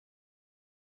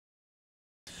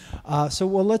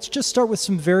Well, let's just start with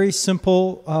some very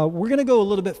simple. We're going to go a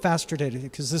little bit faster today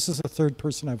because this is the third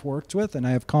person I've worked with, and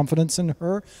I have confidence in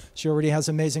her. She already has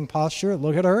amazing posture.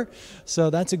 Look at her. So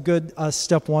that's a good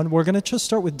step one. We're going to just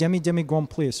start with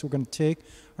grand-plie. So we're going to take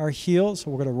our heels.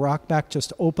 We're going to rock back,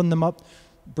 just open them up.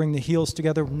 Bring the heels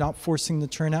together, not forcing the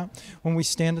turn out. When we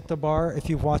stand at the bar, if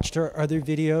you've watched our other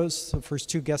videos, the first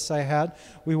two guests I had,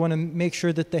 we want to make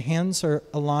sure that the hands are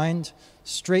aligned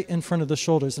straight in front of the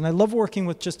shoulders. And I love working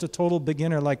with just a total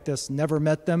beginner like this, never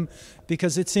met them,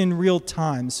 because it's in real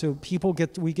time. So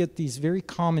we get these very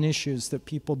common issues that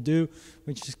people do.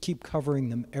 We just keep covering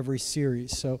them every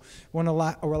series. So we want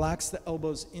to relax the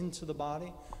elbows into the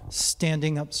body,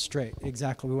 standing up straight.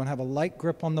 Exactly. We want to have a light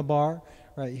grip on the bar.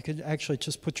 Right, you could actually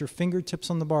just put your fingertips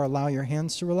on the bar, allow your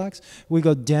hands to relax. We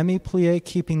go demi-plie,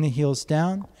 keeping the heels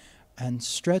down, and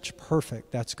stretch.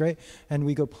 Perfect, that's great. And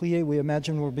we go plie. We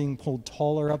imagine we're being pulled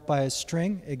taller up by a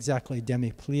string. Exactly,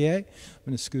 demi-plie. I'm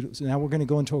going to scoot it. So now we're going to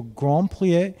go into a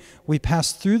grand-plie. We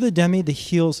pass through the demi. The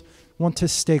heels want to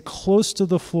stay close to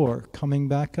the floor. Coming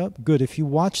back up. Good. If you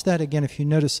watch that again, if you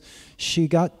notice, she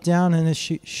got down and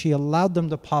she allowed them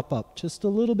to pop up. Just a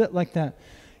little bit like that.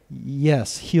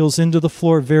 Yes, heels into the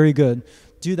floor, very good.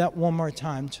 Do that one more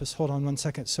time. Just hold on one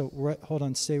second. So hold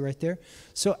on, stay right there.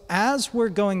 So as we're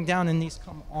going down and these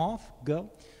come off,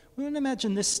 go. We want to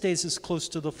imagine this stays as close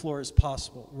to the floor as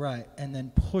possible. Right, and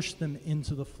then push them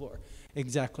into the floor.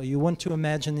 Exactly. You want to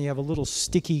imagine that you have a little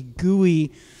sticky,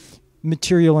 gooey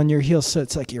material on your heels, so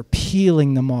it's like you're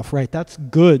peeling them off. Right, that's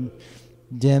good.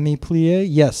 Demi-plie,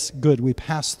 yes, good. We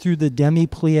pass through the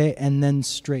demi-plie and then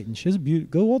straighten. She's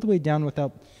beautiful. Go all the way down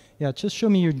without... Yeah, just show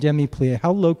me your demi-plie.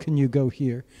 How low can you go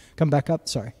here? Come back up,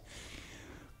 sorry.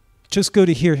 Just go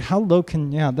to here. How low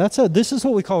can, yeah, this is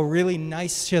what we call really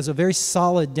nice. She has a very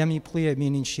solid demi-plie,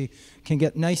 meaning she can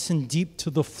get nice and deep to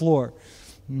the floor.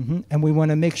 And we want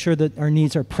to make sure that our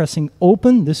knees are pressing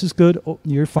open. This is good. Oh,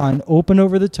 you're fine. Open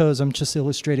over the toes. I'm just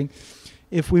illustrating.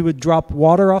 If we would drop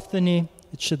water off the knee,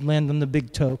 it should land on the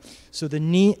big toe. So the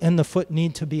knee and the foot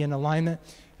need to be in alignment,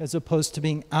 as opposed to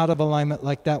being out of alignment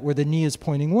like that, where the knee is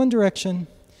pointing one direction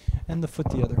and the foot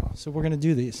the other. So we're going to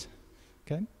do these.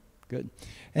 Okay, good.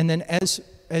 And then as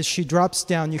she drops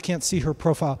down, you can't see her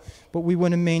profile, but we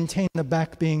want to maintain the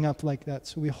back being up like that.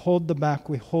 So we hold the back,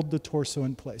 we hold the torso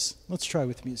in place. Let's try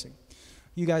with music.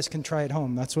 You guys can try at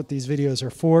home. That's what these videos are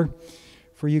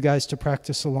for you guys to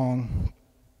practice along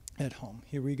at home.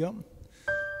 Here we go.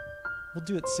 We'll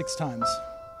do it 6 times.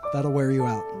 That'll wear you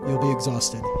out. You'll be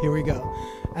exhausted. Here we go.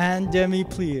 And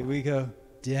demi-plie. We go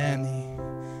demi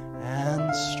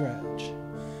and stretch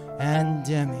and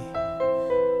demi.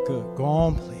 Good.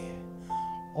 Grand-plie.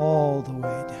 All the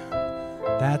way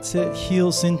down. That's it.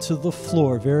 Heels into the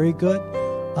floor. Very good.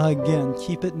 Again,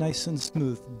 keep it nice and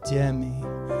smooth. Demi.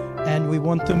 And we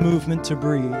want the movement to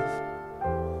breathe.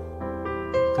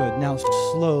 Good. Now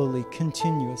slowly,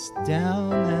 continuous.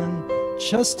 Down and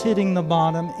just hitting the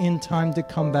bottom in time to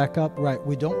come back up. Right,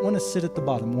 we don't want to sit at the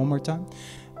bottom. One more time.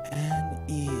 And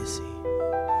easy.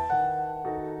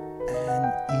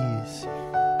 And easy.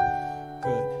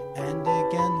 Good. And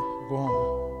again, boom.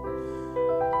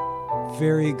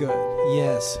 Very good.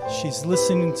 Yes, she's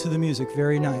listening to the music.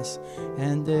 Very nice.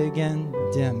 And again,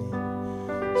 demi.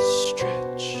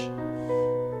 Stretch.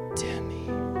 Demi.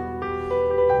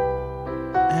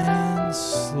 And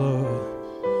slow.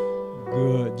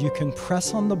 Good. You can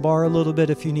press on the bar a little bit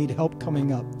if you need help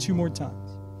coming up. 2 more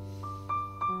times.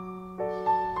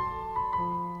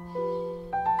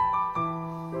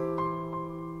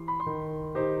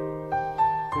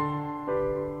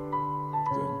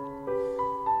 Good.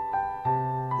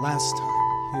 Last time.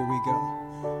 Here we go.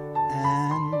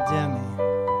 And demi.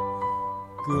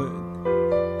 Good.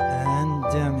 And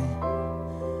demi.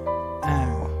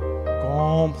 And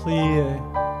grand-plie.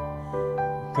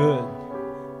 Good.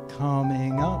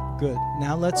 Coming up. Good.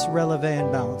 Now let's releve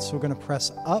and balance. So we're going to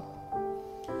press up.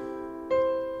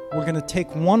 We're going to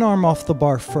take one arm off the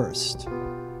bar first.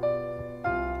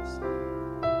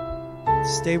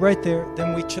 Stay right there.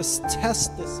 Then we just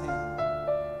test this hand.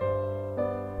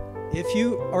 If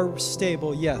you are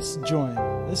stable, yes, join.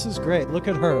 This is great. Look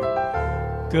at her.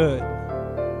 Good.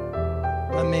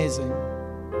 Amazing.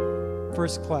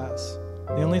 First class.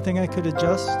 The only thing I could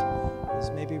adjust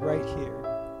is maybe right here.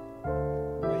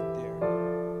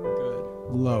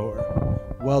 Lower.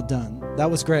 Well done.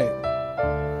 That was great.